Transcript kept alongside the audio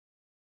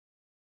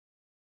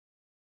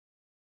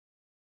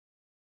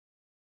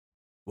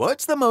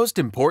What's the most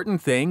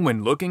important thing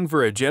when looking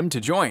for a gym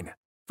to join?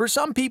 For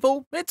some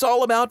people, it's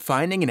all about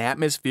finding an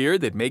atmosphere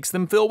that makes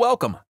them feel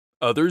welcome.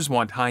 Others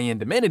want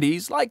high-end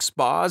amenities like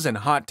spas and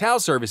hot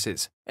towel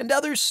services, and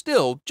others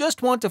still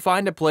just want to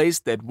find a place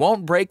that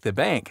won't break the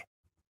bank.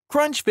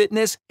 Crunch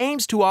Fitness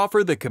aims to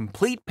offer the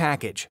complete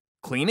package: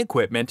 clean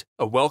equipment,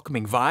 a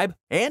welcoming vibe,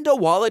 and a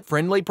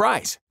wallet-friendly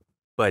price.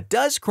 But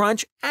does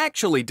Crunch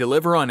actually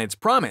deliver on its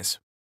promise?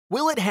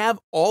 Will it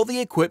have all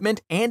the equipment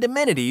and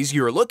amenities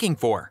you're looking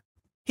for?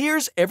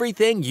 Here's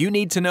everything you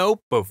need to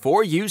know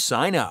before you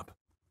sign up.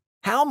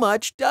 How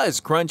much does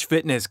Crunch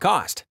Fitness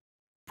cost?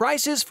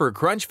 Prices for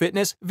Crunch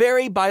Fitness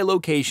vary by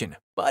location,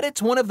 but it's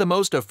one of the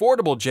most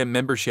affordable gym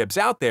memberships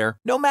out there,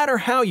 no matter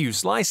how you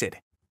slice it.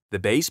 The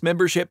base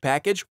membership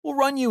package will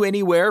run you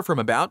anywhere from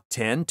about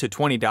 $10 to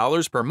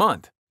 $20 per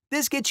month.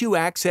 This gets you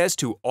access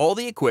to all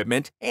the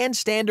equipment and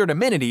standard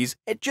amenities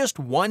at just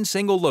one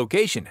single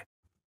location.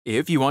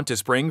 If you want to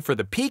spring for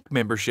the peak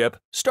membership,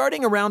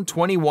 starting around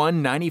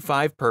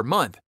 $21.95 per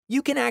month,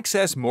 you can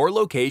access more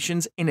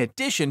locations in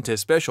addition to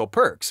special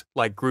perks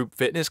like group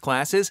fitness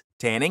classes,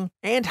 tanning,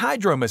 and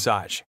hydro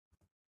massage.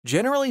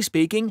 Generally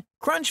speaking,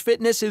 Crunch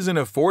Fitness is an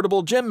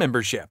affordable gym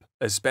membership,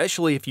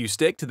 especially if you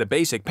stick to the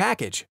basic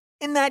package.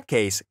 In that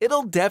case,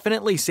 it'll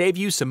definitely save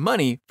you some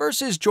money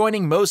versus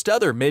joining most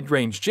other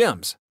mid-range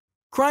gyms.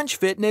 Crunch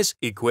Fitness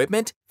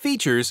equipment,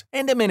 features,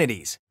 and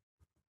amenities.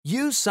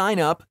 You sign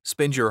up,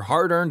 spend your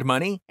hard-earned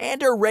money,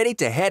 and are ready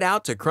to head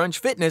out to Crunch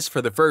Fitness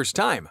for the first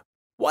time.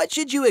 What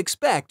should you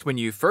expect when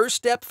you first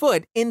step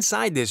foot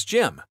inside this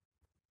gym?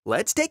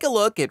 Let's take a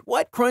look at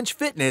what Crunch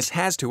Fitness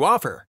has to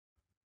offer.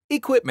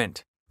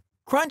 Equipment.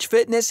 Crunch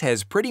Fitness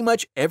has pretty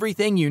much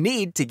everything you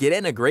need to get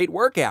in a great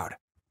workout.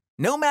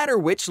 No matter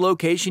which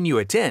location you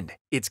attend,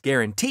 it's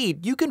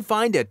guaranteed you can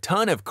find a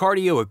ton of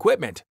cardio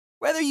equipment.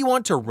 Whether you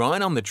want to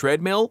run on the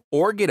treadmill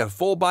or get a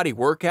full-body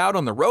workout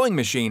on the rowing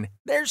machine,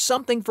 there's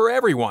something for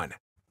everyone.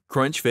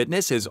 Crunch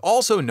Fitness is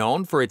also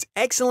known for its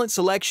excellent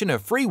selection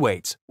of free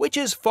weights, which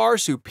is far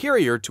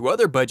superior to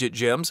other budget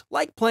gyms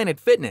like Planet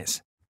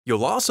Fitness.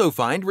 You'll also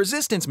find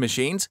resistance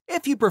machines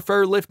if you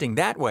prefer lifting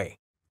that way.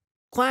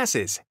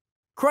 Classes.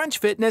 Crunch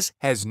Fitness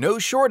has no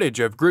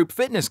shortage of group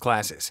fitness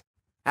classes.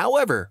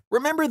 However,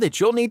 remember that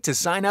you'll need to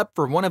sign up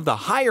for one of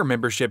the higher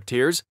membership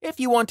tiers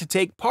if you want to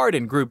take part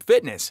in group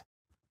fitness.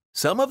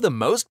 Some of the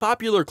most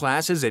popular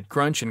classes at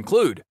Crunch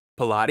include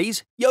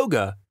Pilates,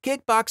 yoga,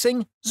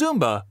 kickboxing,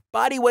 Zumba,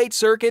 bodyweight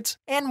circuits,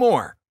 and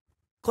more.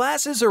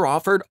 Classes are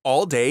offered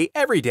all day,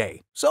 every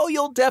day, so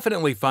you'll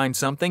definitely find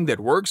something that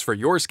works for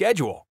your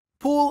schedule.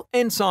 Pool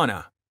and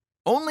sauna.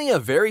 Only a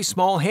very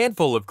small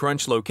handful of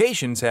Crunch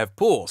locations have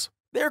pools.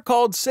 They're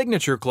called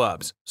signature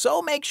clubs,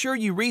 so make sure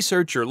you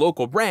research your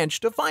local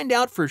branch to find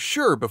out for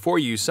sure before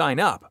you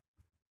sign up.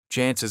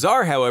 Chances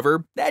are,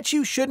 however, that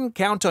you shouldn't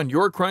count on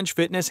your Crunch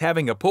Fitness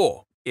having a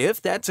pool. If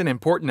that's an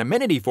important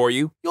amenity for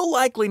you, you'll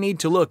likely need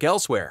to look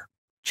elsewhere.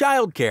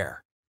 Childcare.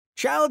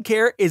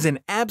 Childcare is an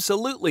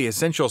absolutely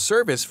essential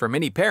service for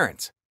many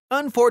parents.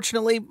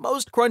 Unfortunately,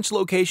 most Crunch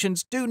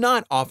locations do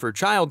not offer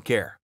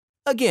childcare.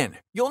 Again,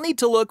 you'll need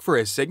to look for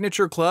a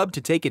signature club to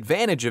take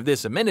advantage of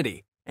this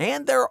amenity,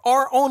 and there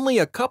are only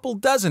a couple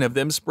dozen of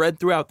them spread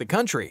throughout the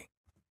country.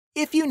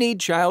 If you need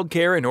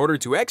childcare in order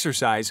to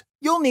exercise,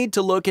 you'll need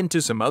to look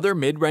into some other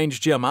mid-range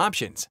gym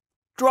options.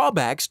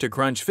 Drawbacks to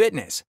Crunch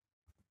Fitness.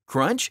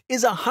 Crunch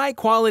is a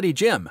high-quality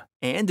gym,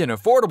 and an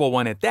affordable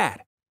one at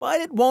that, but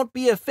it won't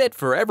be a fit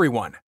for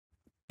everyone.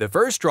 The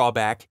first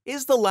drawback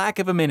is the lack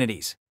of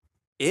amenities.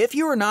 If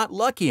you are not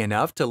lucky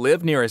enough to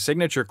live near a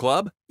signature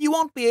club, you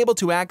won't be able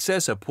to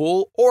access a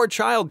pool or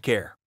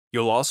childcare.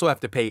 You'll also have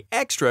to pay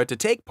extra to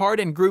take part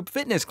in group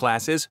fitness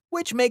classes,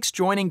 which makes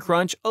joining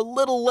Crunch a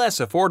little less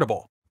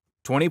affordable.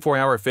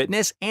 24-Hour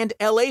Fitness and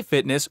LA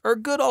Fitness are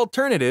good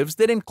alternatives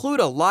that include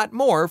a lot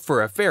more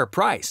for a fair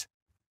price.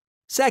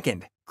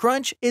 Second,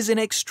 Crunch is an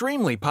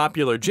extremely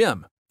popular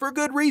gym, for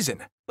good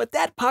reason, but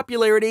that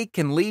popularity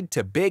can lead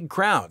to big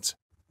crowds.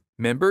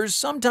 Members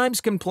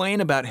sometimes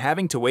complain about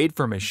having to wait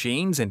for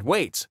machines and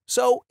weights,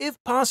 so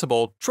if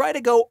possible, try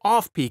to go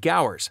off-peak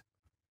hours.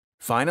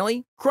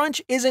 Finally,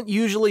 Crunch isn't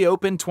usually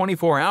open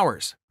 24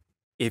 hours.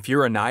 If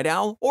you're a night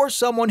owl or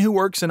someone who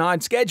works an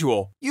odd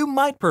schedule, you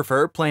might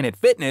prefer Planet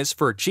Fitness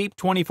for cheap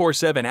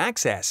 24/7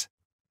 access.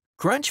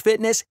 Crunch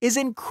Fitness is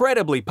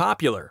incredibly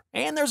popular,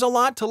 and there's a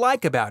lot to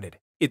like about it.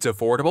 It's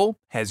affordable,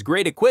 has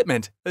great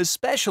equipment,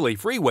 especially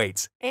free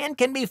weights, and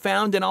can be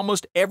found in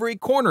almost every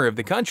corner of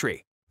the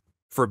country.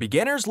 For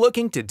beginners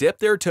looking to dip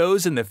their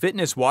toes in the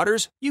fitness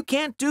waters, you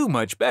can't do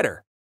much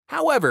better.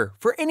 However,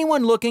 for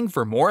anyone looking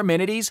for more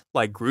amenities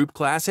like group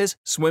classes,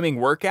 swimming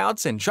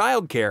workouts, and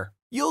childcare,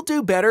 you'll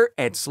do better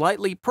at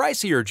slightly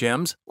pricier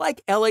gyms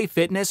like LA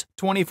Fitness,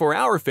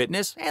 24-Hour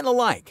Fitness, and the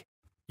like.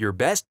 Your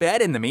best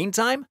bet in the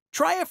meantime?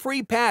 Try a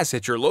free pass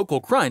at your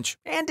local Crunch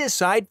and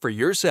decide for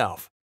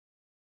yourself.